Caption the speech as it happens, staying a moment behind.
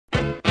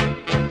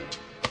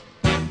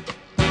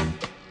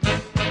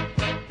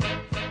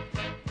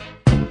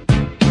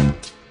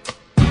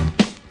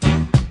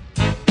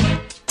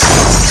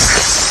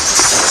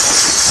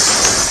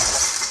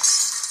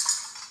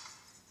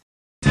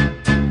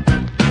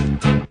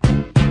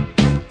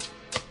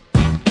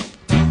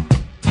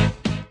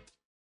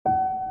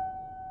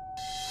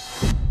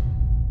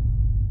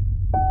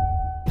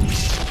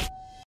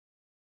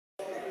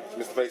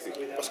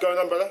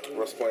on, brother?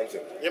 Ross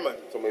Pointing. Yeah, man.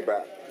 Told me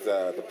about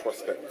the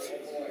prospect.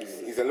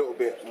 He's a little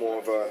bit more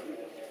of a,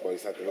 well,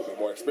 he's had a little bit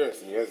more experience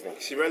than you, hasn't he?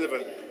 It's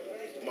irrelevant.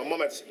 My mum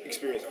had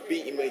experience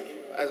beating me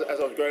as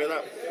I was growing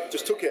up.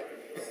 Just took it.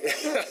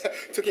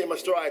 Took it in my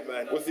stride,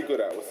 man. What's he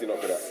good at? What's he not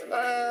good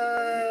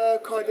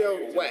at?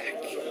 Cardio,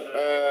 whack.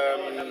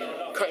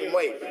 Cutting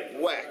weight,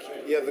 whack.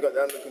 You have to got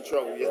that under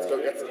control. You have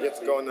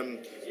to go on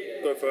and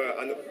go for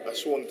a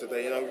sauna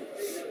today. You know,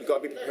 you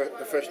got to be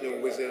professional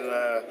within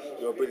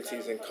your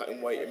abilities in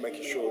cutting weight and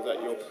making sure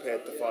that you're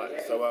prepared to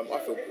fight. So I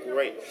feel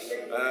great.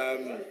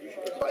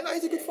 But no,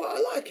 he's a good fighter.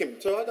 I like him,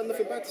 so I got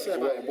nothing bad to say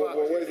about him.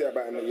 What is it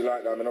about him that you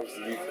like? I mean,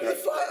 obviously you. He's a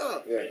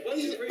fighter. Yeah.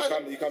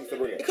 He comes to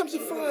bring it. He comes to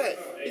fight.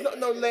 He's not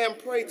no lay and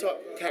pray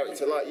type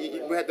character. Like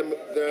we had the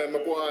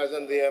Maguires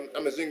and the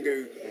Amazungu.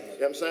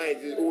 You know what I'm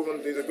saying? All they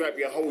want to do is grab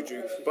you and hold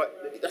you.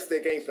 But that's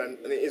their game plan,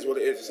 and it is what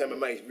it is. It's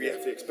MMA. We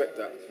have to expect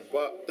that.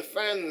 But the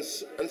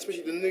fans, and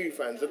especially the new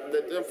fans,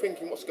 they're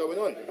thinking what's going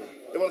on.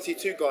 They want to see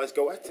two guys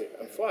go at it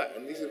and fight,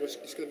 and this is what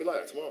it's going to be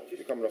like tomorrow.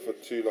 You're coming off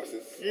of 2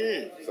 losses,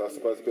 so I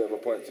suppose a bit of a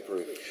point to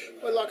prove.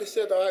 Well, like I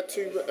said, I had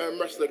 2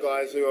 wrestler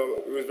guys who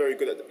was very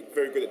good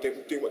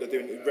at doing what they're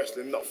doing in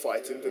wrestling, not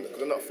fighting, because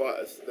they're not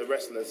fighters, they're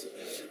wrestlers,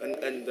 and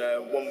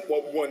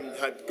one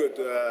had good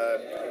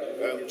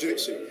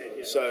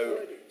jiu-jitsu.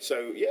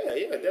 So yeah,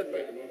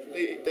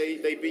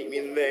 they beat me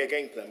in their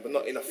game plan, but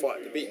not in a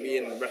fight. They beat me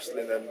in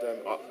wrestling and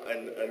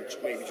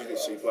maybe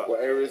jiu-jitsu. But what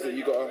areas that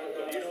you got?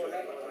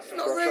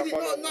 Not really,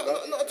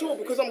 not at all.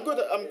 Because I'm good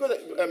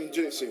at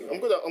jiu-jitsu. I'm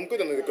good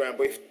on the ground.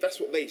 But if that's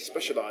what they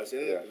specialise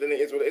in, then it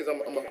is what it is.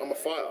 I'm a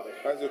fighter.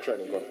 How's your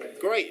training gone?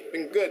 Great,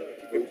 been good.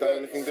 Have you done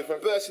anything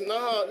different? Listen,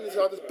 I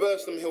just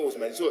burst them hills,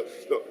 man. So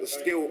look, the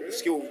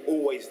skill's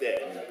always there.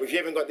 But if you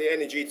haven't got the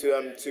energy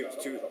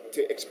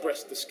to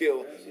express the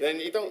skill, then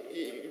you don't.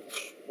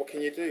 What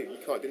can you do? You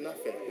can't do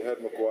nothing. You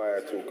heard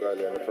Maguire talk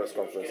earlier in the press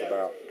conference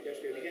about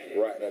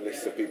writing a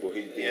list of people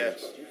he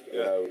deems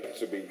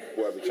to be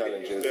worthy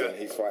challengers, and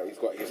he's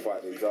got his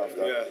fight that he's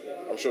after. Yeah.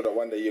 I'm sure that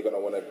one day you're going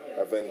to want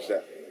to avenge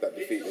that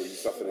defeat that you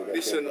suffered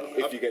against him,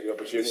 if you get the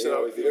opportunity.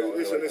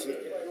 Listen,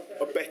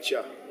 I bet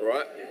you,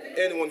 right?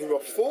 Anyone who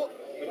I've fought,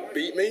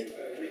 beat me,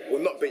 will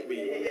not beat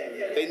me.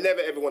 They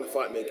never ever want to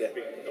fight me again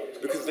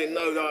because they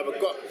know that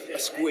I've got a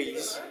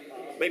squeeze.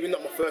 Maybe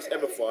not my first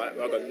ever fight,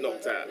 but I got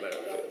knocked out, man.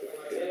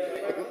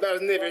 That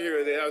was never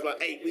here or there. I was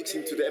like 8 weeks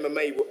into the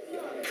MMA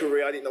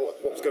career. I didn't know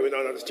what was going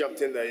on. I just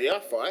jumped in there. Yeah, I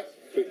fight.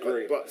 Bit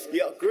green. But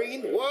yeah,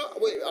 green.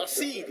 What? Wait, a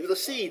seed. It was a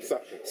seed.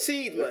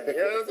 Seed, man. You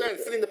know what I'm saying?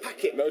 Still in the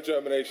packet. No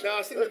germination.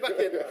 No, still in the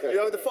packet. You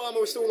know, the farmer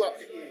was still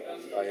like.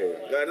 I hear you.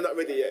 No, they're not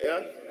ready yet.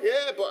 Yeah.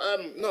 Yeah, but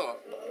no.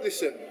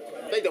 Listen,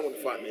 they don't want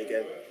to fight me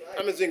again.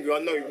 Amazungu, I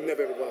know you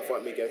never ever want to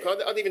fight me again. I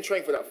didn't even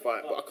train for that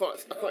fight, but I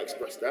can't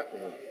express that.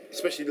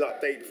 Especially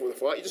like day before the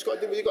fight. You just got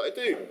to do what you got to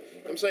do. You know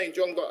what I'm saying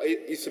John got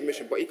his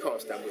submission, but he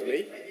can't stand with me.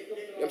 You know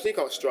what I'm saying?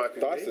 He can't strike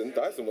with me.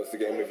 Dyson wants to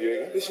get in with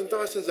you again. Listen,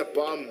 Dyson's a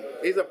bum.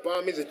 He's a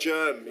bum. He's a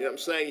germ. You know what I'm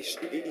saying?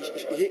 He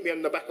hit me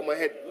on the back of my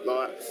head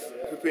like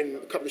flipping a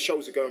couple of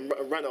shows ago and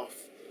ran off.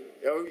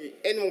 You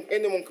know,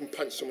 anyone can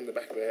punch someone in the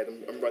back of the head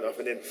and run off,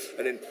 and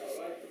then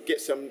get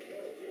some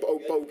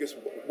bogus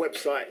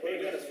website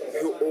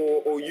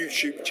or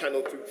YouTube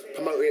channel to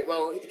promote it.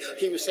 Well,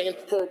 he was saying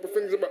horrible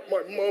things about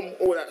my mum,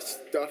 all that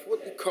stuff.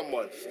 Come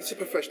on, it's a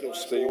professional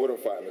sport. So you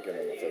wouldn't fight him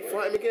again?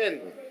 Fight him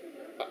again?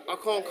 I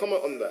can't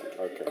comment on that.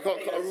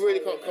 Okay. I really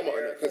can't comment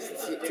on that because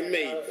to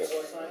me,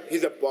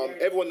 he's a bum.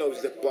 Everyone knows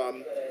he's a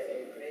bum.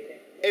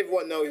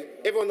 Everyone knows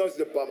he's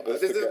a bum. So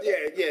he's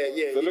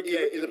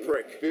a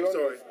prick.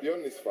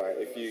 Beyond this fight,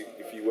 if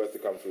you were to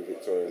come through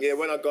victorious,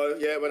 when I do.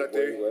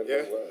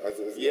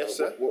 Yes,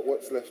 sir.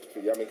 What's left for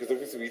you? I mean, because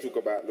obviously we talk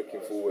about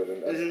looking forward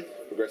and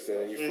progressing,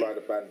 and you fly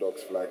the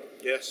Bandog's flag.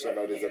 Yes, sir. I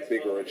know there's a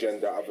bigger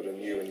agenda other than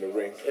you in the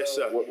ring. Yes,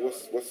 sir.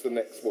 What's the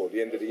next? Well,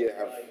 the end of the year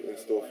have in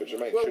store for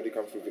Jamaine? Should he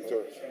come through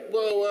victorious?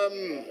 Well,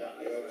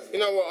 you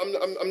know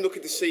what? I'm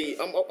looking to see.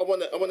 I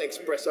want to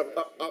express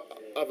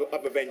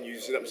other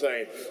venues. You know what I'm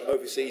saying?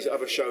 Overseas,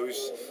 other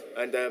shows,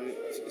 and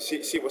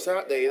see what's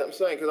out there. You know what I'm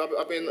saying? Because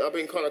I've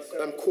been kind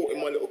of caught in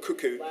my little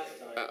cuckoo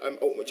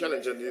at Ultimate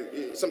Challenge,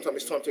 and sometimes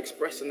it's time to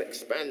express and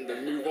expand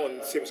and move on,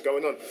 and see what's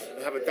going on,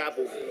 and have a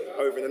dabble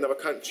over in another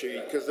country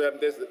because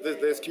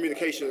there's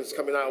communications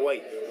coming our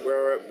way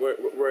where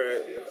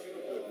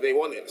they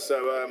want it.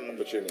 So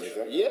opportunities.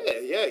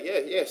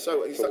 Yeah.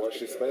 So watch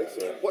this space.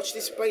 Watch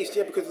this space,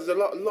 yeah, because there's a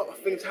lot of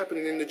things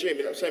happening in the gym.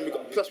 You know what I'm saying?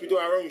 Plus we do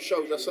our own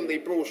shows, our Sunday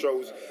Brawl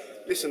shows.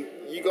 Listen,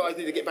 you guys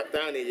need to get back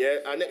down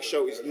here, yeah? Our next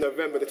show is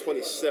November the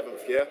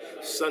 27th, yeah?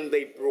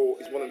 Sunday Brawl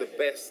is one of the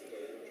best.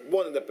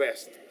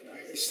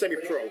 It's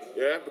semi-pro,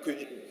 yeah?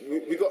 Because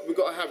we got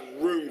to have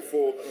room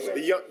for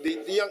the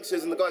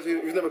youngsters and the guys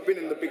who've never been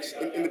in the big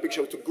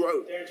show to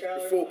grow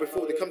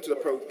before they come to the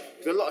pro.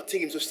 There's a lot of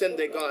teams who send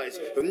their guys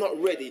who are not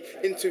ready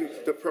into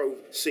the pro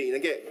scene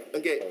and get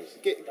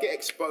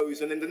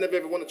exposed, and then they never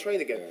ever want to train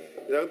again,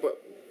 you know?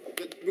 But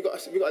we got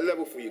a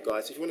level for you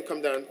guys. If you want to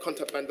come down,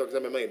 contact Bandog's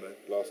MMA, man.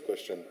 Last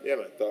question. Yeah,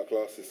 man. Dark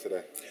glasses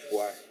today.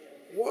 Why?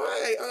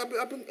 Why?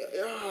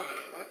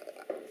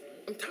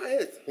 I'm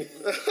tired.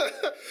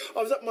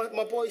 I was up.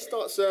 My boy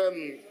starts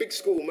big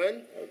school,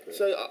 man. Okay.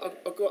 So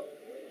I got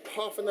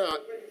half an hour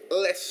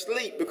less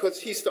sleep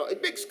because he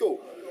started big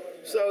school.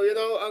 So you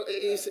know,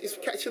 he's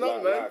catching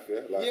up, man. Life,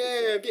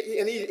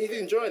 yeah. And he's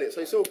enjoying it.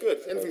 So it's all good.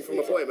 Anything from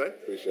my boy, man.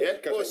 Appreciate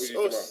it. Catch up with you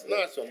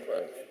tomorrow. Nice one,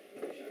 bro.